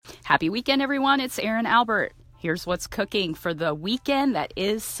Happy weekend, everyone. It's Erin Albert. Here's what's cooking for the weekend that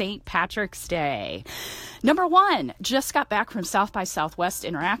is St. Patrick's Day. Number one, just got back from South by Southwest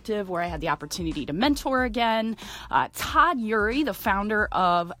Interactive, where I had the opportunity to mentor again. Todd Eury, the founder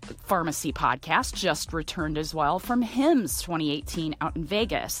of Pharmacy Podcast, just returned as well from HIMSS 2018 out in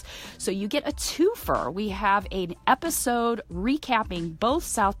Vegas. So you get a twofer. We have an episode recapping both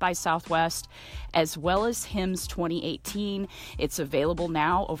South by Southwest as well as HIMSS 2018. It's available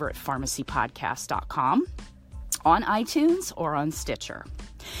now over at pharmacypodcast.com, on iTunes, or on Stitcher.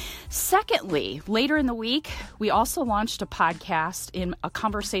 Secondly, later in the week, we also launched a podcast in a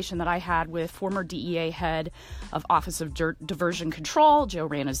conversation that I had with former DEA head of Office of Diversion Control, Joe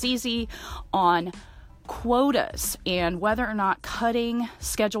Ranazizi, on quotas and whether or not cutting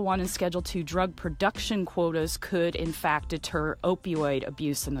Schedule 1 and Schedule 2 drug production quotas could, in fact, deter opioid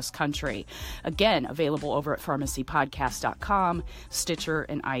abuse in this country. Again, available over at pharmacypodcast.com, Stitcher,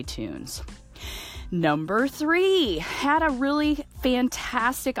 and iTunes. Number three, had a really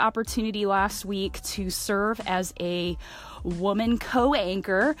fantastic opportunity last week to serve as a woman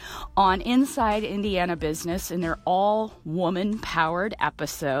co-anchor on Inside Indiana Business in their all-woman-powered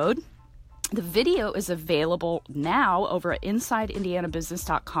episode. The video is available now over at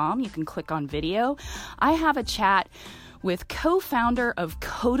InsideIndianaBusiness.com. You can click on video. I have a chat with co-founder of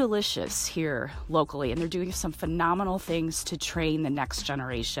Codalicious here locally, and they're doing some phenomenal things to train the next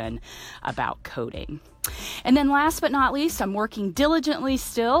generation about coding. And then last but not least, I'm working diligently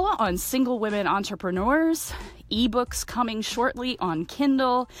still on Single Women Entrepreneurs, ebooks coming shortly on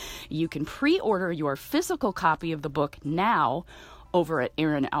Kindle. You can pre-order your physical copy of the book now over at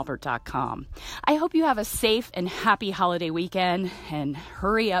erinalbert.com. I hope you have a safe and happy holiday weekend, and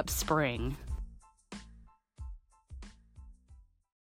hurry up spring.